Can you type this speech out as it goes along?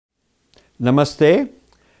Namaste.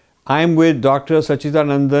 I am with Dr.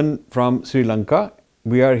 Sachithananthan from Sri Lanka.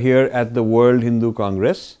 We are here at the World Hindu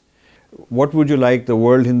Congress. What would you like the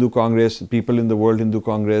World Hindu Congress, people in the World Hindu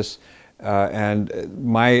Congress, and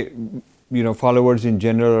my followers in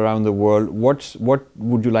general around the world, what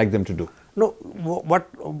would you like them to do? No, what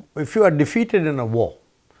if you are defeated in a war?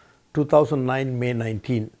 2009 May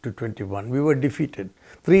 19 to 21, we were defeated.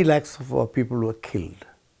 3 lakhs of our people were killed.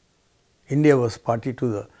 India was party to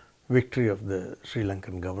the victory of the Sri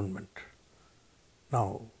Lankan government.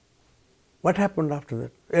 Now, what happened after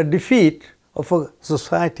that? A defeat of a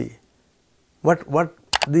society. What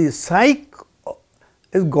the psyche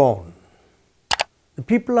is gone. The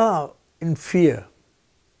people are in fear.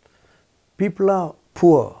 People are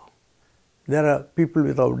poor. There are people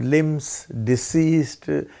without limbs, deceased,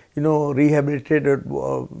 rehabilitated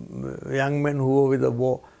young men who were with the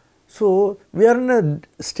war. So, we are in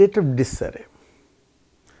a state of disarray.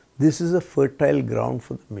 This is a fertile ground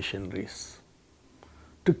for the missionaries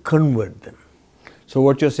to convert them. So,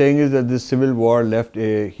 what you're saying is that this civil war left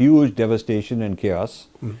a huge devastation and chaos.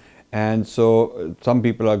 And so, some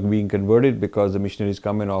people are being converted because the missionaries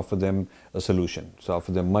come and offer them a solution. So,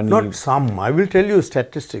 offer them money. Not some. I will tell you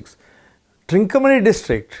statistics. Trincomalee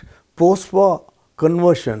district, post-war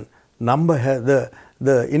conversion number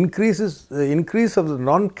the increase of the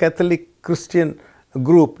non-Catholic Christian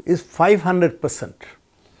group is 500%.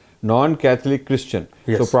 Non-Catholic Christian,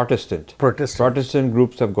 yes. So Protestant. Protestant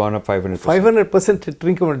groups have gone up 500%. 500% in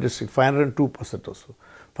Trincomalee district, 502% or so.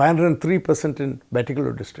 503% in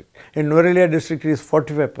Batticaloa district. In Norelia district it is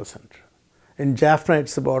 45%. In Jaffna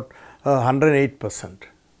it's about 108%.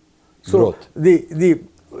 So growth. The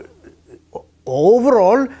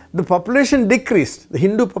overall the population decreased. The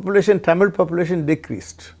Hindu population, Tamil population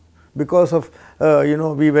decreased because of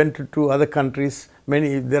we went to other countries.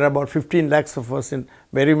 There are about 15 lakhs of us in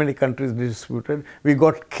very many countries distributed. We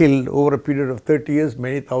got killed over a period of 30 years.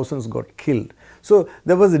 Many thousands got killed. So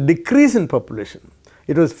there was a decrease in population.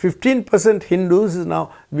 It was 15% Hindus.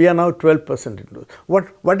 Now we are now 12% Hindus.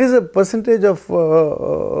 What is the percentage of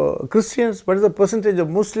Christians? What is the percentage of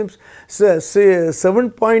Muslims? Say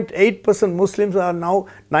 7.8% Muslims are now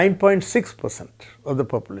 9.6% of the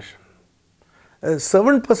population.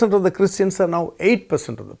 7% of the Christians are now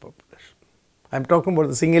 8% of the population. I am talking about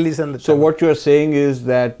the Sinhalese and the So what you are saying is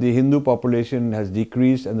that the Hindu population has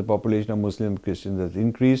decreased and the population of Muslim Christians has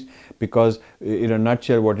increased, because in a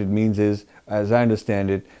nutshell what it means is, as I understand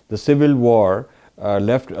it, the civil war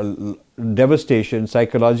left devastation,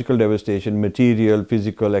 psychological devastation, material,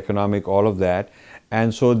 physical, economic, all of that,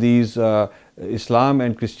 and so these Islam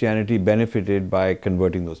and Christianity benefited by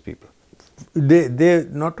converting those people. They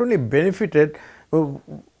not only benefited.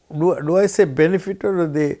 Do I say benefited, or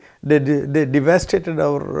they devastated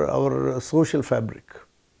our social fabric?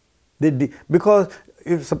 Because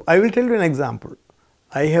I will tell you an example.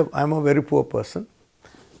 I am a very poor person.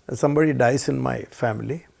 Somebody dies in my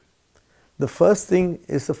family. The first thing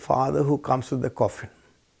is the father who comes with the coffin.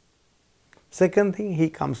 Second thing, he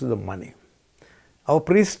comes with the money. Our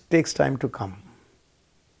priest takes time to come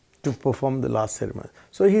to perform the last ceremony.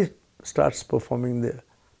 So he starts performing the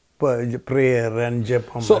prayer and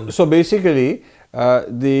japam. So basically,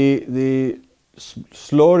 the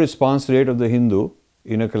slow response rate of the Hindu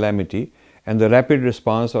in a calamity and the rapid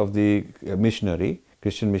response of the missionary,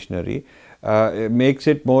 Christian missionary, makes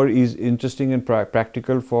it more interesting and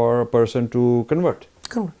practical for a person to convert.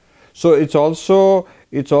 So it's also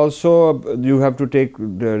you have to take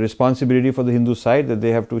the responsibility for the Hindu side, that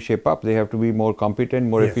they have to shape up, they have to be more competent,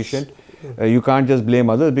 more efficient. You can't just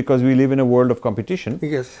blame others, because we live in a world of competition.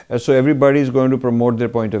 Yes. So everybody is going to promote their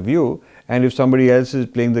point of view, and if somebody else is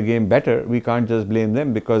playing the game better, we can't just blame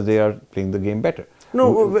them because they are playing the game better.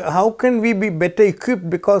 No, how can we be better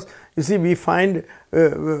equipped? Because you see, we find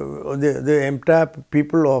the entire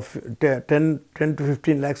people of 10 to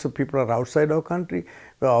 15 lakhs of people are outside our country.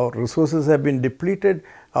 Our resources have been depleted.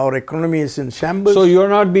 Our economy is in shambles. So you are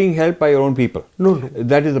not being helped by your own people. No.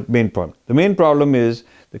 That is the main problem. The main problem is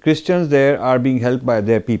the Christians there are being helped by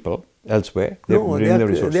their people elsewhere. They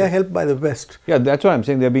are helped by the West. Yeah, that's what I'm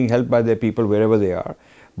saying. They are being helped by their people wherever they are.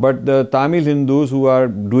 But the Tamil Hindus who are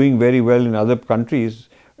doing very well in other countries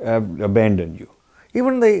have abandoned you.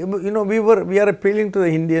 Even we are appealing to the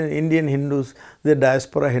Indian Hindus, the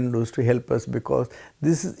diaspora Hindus, to help us, because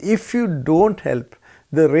this is, if you don't help,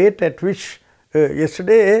 the rate at which last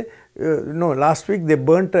week they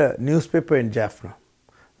burnt a newspaper in Jaffna.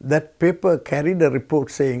 That paper carried a report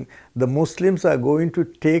saying the Muslims are going to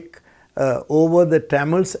take over the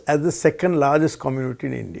Tamils as the second largest community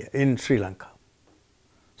in India, in Sri Lanka.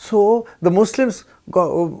 So the Muslims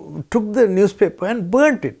took the newspaper and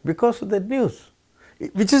burnt it because of that news,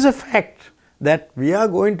 which is a fact that we are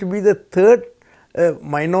going to be the third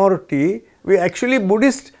minority. We actually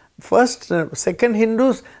Buddhist first, second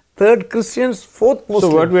Hindus, third Christians, fourth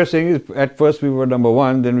Muslims. So what we are saying is, at first we were number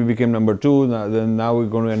 1, then we became number 2, now we're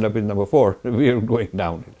going to end up in number 4. We are going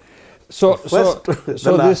down. So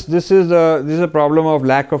this is a problem of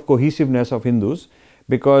lack of cohesiveness of Hindus,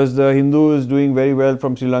 because the Hindu is doing very well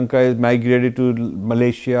from Sri Lanka, is migrated to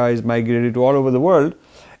Malaysia, is migrated to all over the world,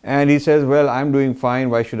 and he says, well, I'm doing fine,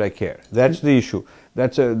 why should I care? That's the issue.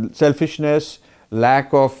 That's a selfishness,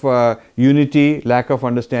 lack of unity, lack of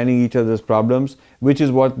understanding each other's problems, which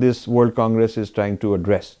is what this World Congress is trying to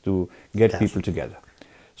address, to get people together.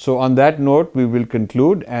 So on that note, we will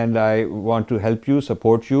conclude, and I want to help you,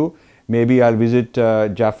 support you. Maybe I'll visit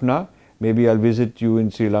Jaffna, maybe I'll visit you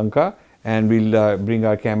in Sri Lanka, and we'll bring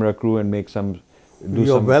our camera crew and make some.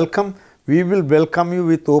 You're welcome. We will welcome you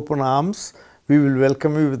with open arms. We will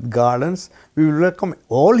welcome you with gardens. We will welcome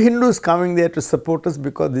all Hindus coming there to support us,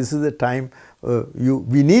 because this is the time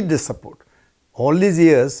we need the support. All these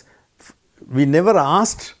years, we never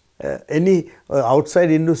asked any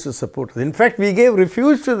outside Hindus to support us. In fact, we gave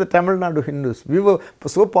refuge to the Tamil Nadu Hindus. We were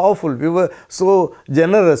so powerful, we were so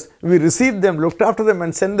generous. We received them, looked after them,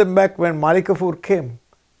 and sent them back when Malikapur came.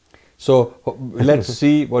 So let's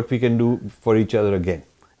see what we can do for each other again.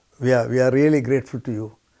 We are really grateful to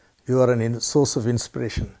you. You are a source of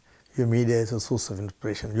inspiration. Your media is a source of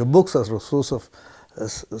inspiration. Your books are a source of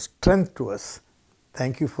strength to us.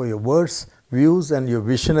 Thank you for your words, views, and your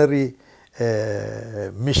visionary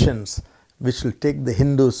missions, which will take the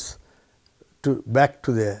Hindus back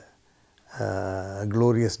to their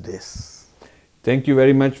glorious days. Thank you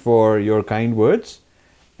very much for your kind words,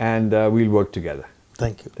 and we'll work together.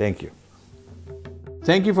 Thank you. Thank you.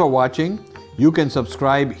 Thank you for watching. You can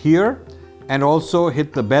subscribe here and also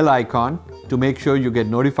hit the bell icon to make sure you get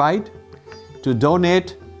notified. To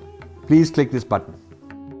donate, please click this button.